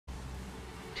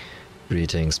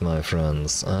Greetings my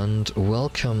friends and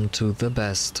welcome to the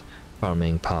best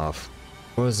farming path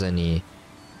for Zenny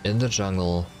in the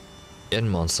jungle in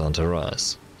Monster Hunter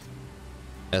Rise.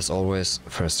 As always,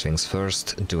 first things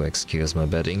first, do excuse my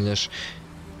bad English.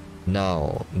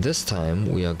 Now, this time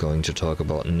we are going to talk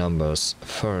about numbers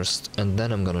first and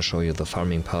then I'm gonna show you the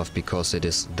farming path because it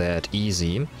is that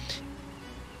easy.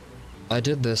 I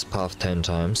did this path 10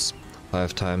 times.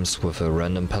 5 times with a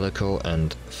random palico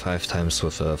and 5 times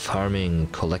with a farming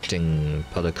collecting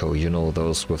palico, you know,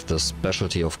 those with the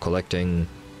specialty of collecting.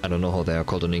 I don't know how they are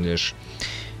called in English.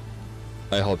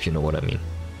 I hope you know what I mean.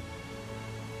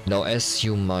 Now, as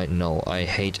you might know, I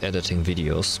hate editing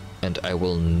videos and I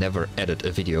will never edit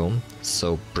a video,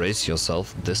 so brace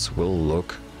yourself, this will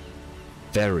look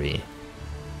very,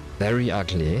 very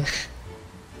ugly.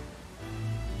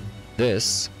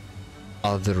 This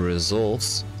are the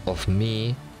results of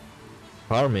me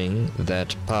farming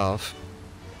that path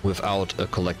without a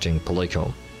collecting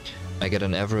palico. I get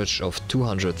an average of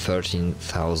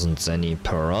 213,000 Zenny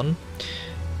per run,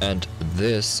 and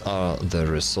these are the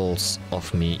results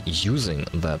of me using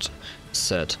that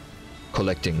said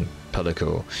collecting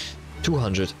palico.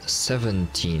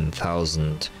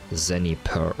 217,000 Zenny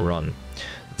per run.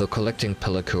 The collecting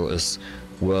palico is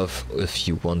worth if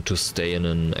you want to stay in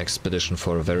an expedition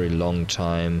for a very long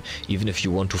time, even if you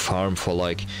want to farm for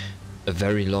like a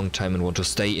very long time and want to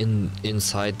stay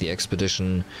inside the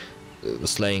expedition,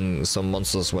 slaying some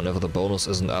monsters whenever the bonus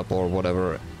isn't up or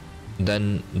whatever,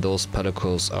 then those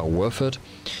palicos are worth it.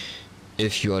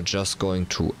 If you are just going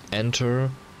to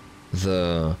enter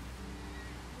the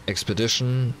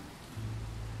expedition,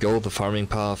 go the farming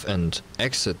path and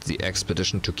exit the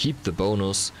expedition to keep the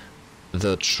bonus,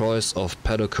 the choice of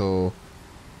palico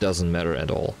doesn't matter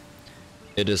at all.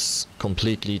 It is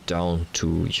completely down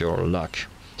to your luck.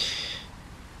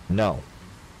 Now,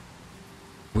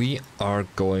 we are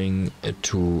going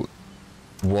to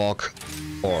walk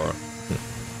or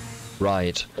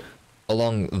ride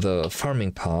along the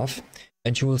farming path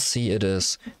and you will see it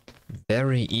is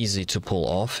very easy to pull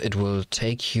off. It will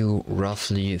take you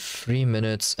roughly 3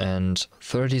 minutes and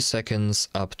 30 seconds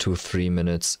up to 3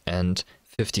 minutes and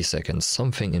 50 seconds,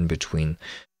 something in between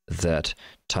that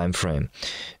time frame.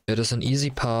 It is an easy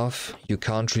path, you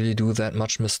can't really do that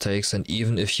much mistakes, and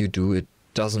even if you do, it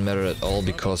doesn't matter at all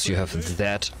because you have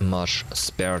that much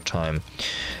spare time.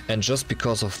 And just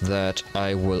because of that,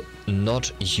 I will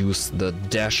not use the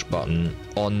dash button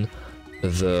on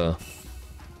the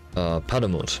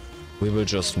Palamute. We will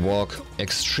just walk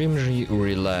extremely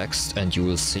relaxed and you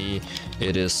will see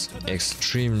it is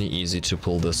extremely easy to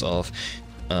pull this off.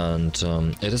 And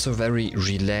it is a very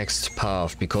relaxed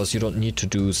path because you don't need to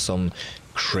do some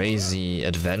crazy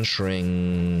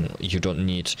adventuring, you don't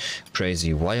need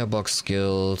crazy wirebox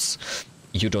skills,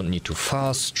 you don't need to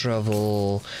fast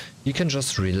travel, you can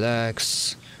just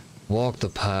relax, walk the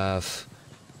path,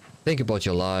 think about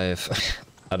your life,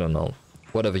 I don't know,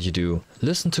 whatever you do,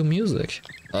 listen to music.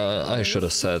 I should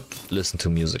have said listen to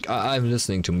music. I'm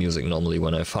listening to music normally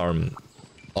when I farm,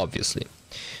 obviously.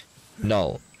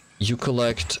 Now, you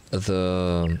collect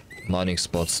the mining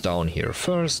spots down here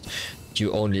first.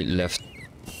 You only left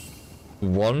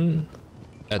one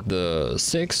at the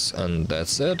 6 and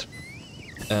that's it.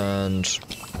 And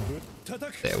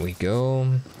there we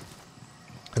go.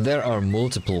 There are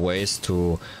multiple ways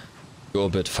to go a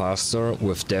bit faster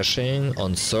with dashing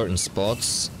on certain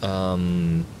spots,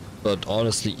 but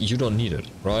honestly you don't need it,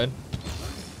 right?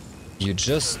 You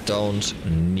just don't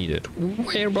need it.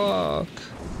 We're back.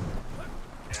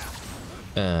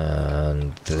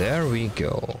 And there we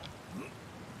go.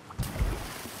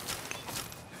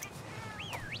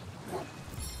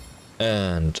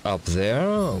 And up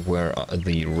there, where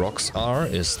the rocks are,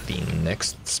 is the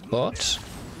next spot.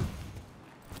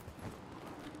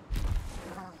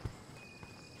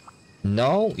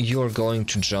 Now you're going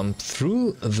to jump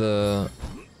through the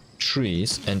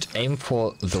trees and aim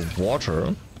for the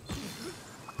water.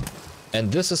 And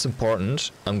this is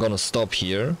important. I'm gonna stop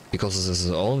here because this is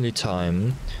the only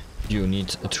time you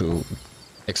need to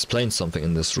explain something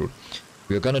in this route.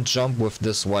 We're gonna jump with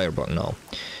this wirebug now.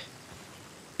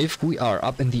 If we are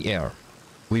up in the air,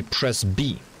 we press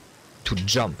B to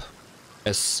jump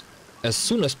as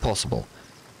soon as possible.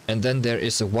 And then there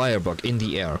is a wirebug in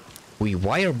the air. We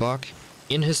wirebug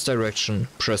in his direction,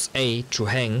 press A to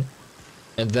hang,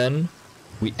 and then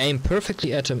we aim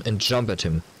perfectly at him and jump at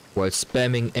him while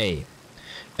spamming A.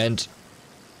 And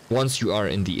once you are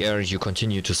in the air, you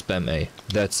continue to spam A.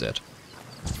 That's it.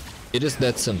 It is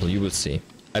that simple, you will see.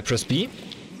 I press B,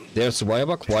 there's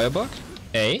wirebug,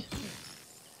 A.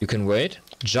 You can wait,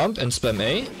 jump and spam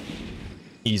A.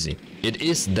 Easy. It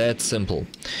is that simple.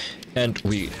 And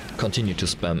we continue to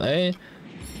spam A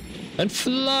and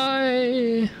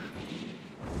fly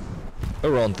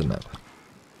around the map.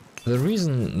 The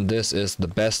reason this is the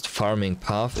best farming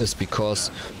path is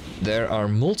because there are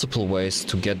multiple ways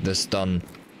to get this done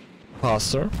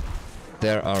faster.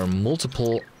 There are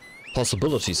multiple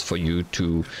possibilities for you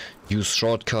to use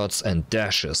shortcuts and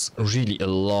dashes, really a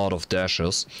lot of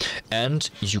dashes, and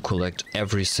you collect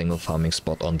every single farming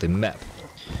spot on the map.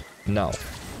 Now,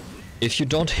 if you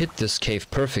don't hit this cave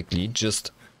perfectly,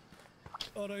 just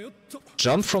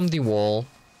jump from the wall,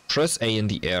 press A in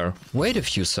the air, wait a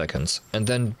few seconds, and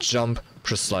then jump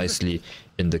precisely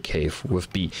in the cave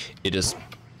with B. It is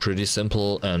pretty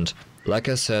simple, and like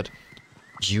I said,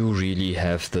 you really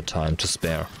have the time to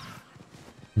spare.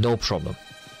 No problem.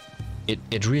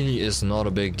 It really is not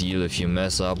a big deal if you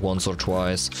mess up once or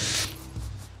twice,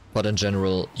 but in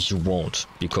general you won't,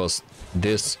 because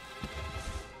this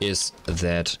is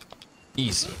that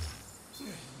easy.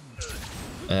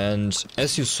 And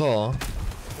as you saw,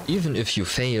 even if you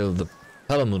fail the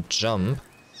Palamute jump,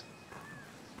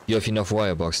 you have enough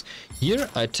wirebox. Here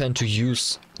I tend to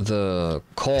use the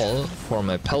call for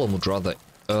my Palamute rather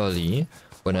early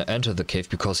when I enter the cave,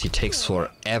 because he takes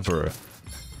forever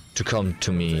to come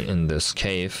to me in this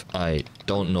cave. I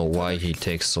don't know why he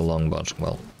takes so long, but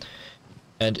well.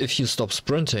 And if you stop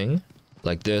sprinting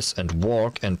like this and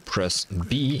walk and press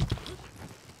B,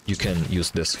 you can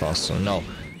use this faster. Now,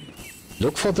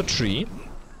 look for the tree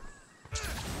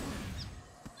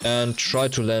and try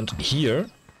to land here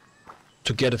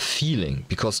to get a feeling,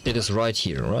 because it is right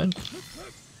here, right?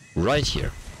 Right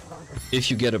here. If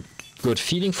you get a good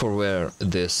feeling for where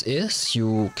this is,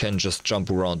 you can just jump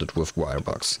around it with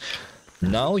wirebox.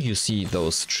 Now you see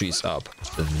those trees up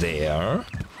there.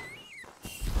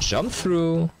 Jump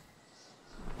through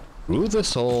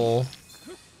this hole.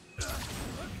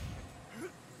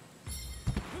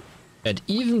 And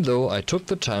even though I took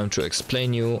the time to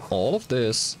explain you all of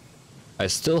this, I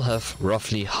still have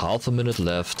roughly half a minute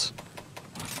left.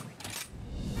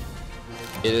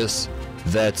 It is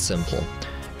that simple.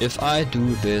 If I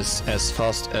do this as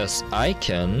fast as I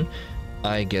can,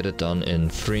 I get it done in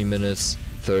 3 minutes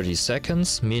 30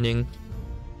 seconds, meaning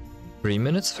 3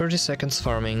 minutes 30 seconds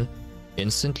farming,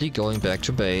 instantly going back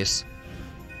to base,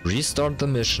 restart the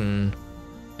mission,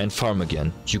 and farm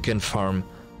again. You can farm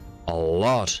a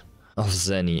lot of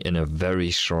Zenny in a very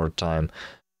short time.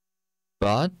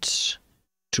 But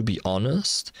to be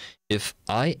honest, if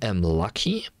I am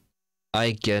lucky,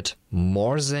 I get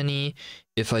more Zenny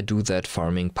if I do that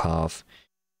farming path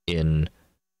in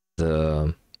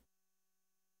the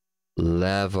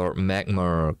lava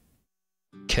magma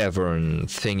cavern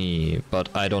thingy, but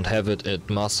I don't have it at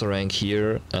master rank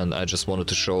here, and I just wanted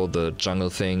to show the jungle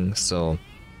thing, so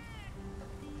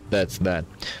that's that.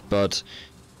 But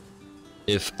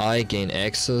if I gain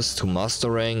access to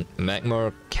master rank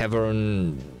magma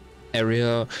cavern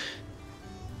area,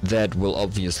 that will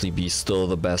obviously be still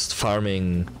the best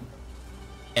farming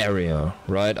area,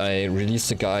 right? I released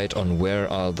a guide on where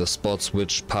are the spots,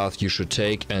 which path you should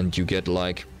take, and you get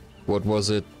like, what was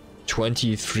it,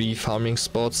 23 farming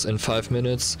spots in 5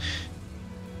 minutes.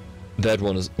 That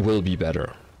one will be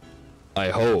better, I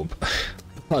hope.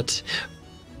 But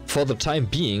for the time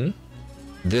being,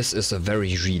 this is a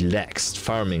very relaxed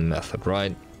farming method,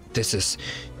 right? This is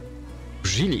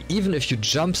really, even if you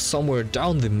jump somewhere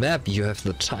down the map, you have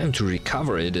the time to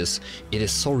recover. It is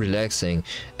so relaxing.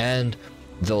 And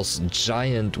those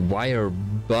giant wire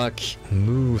bug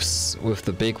moves with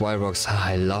the big wire rocks,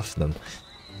 I love them.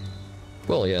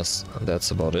 Well, yes,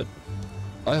 that's about it.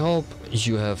 I hope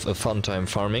you have a fun time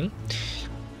farming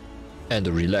and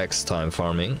a relaxed time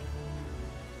farming.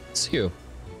 See you.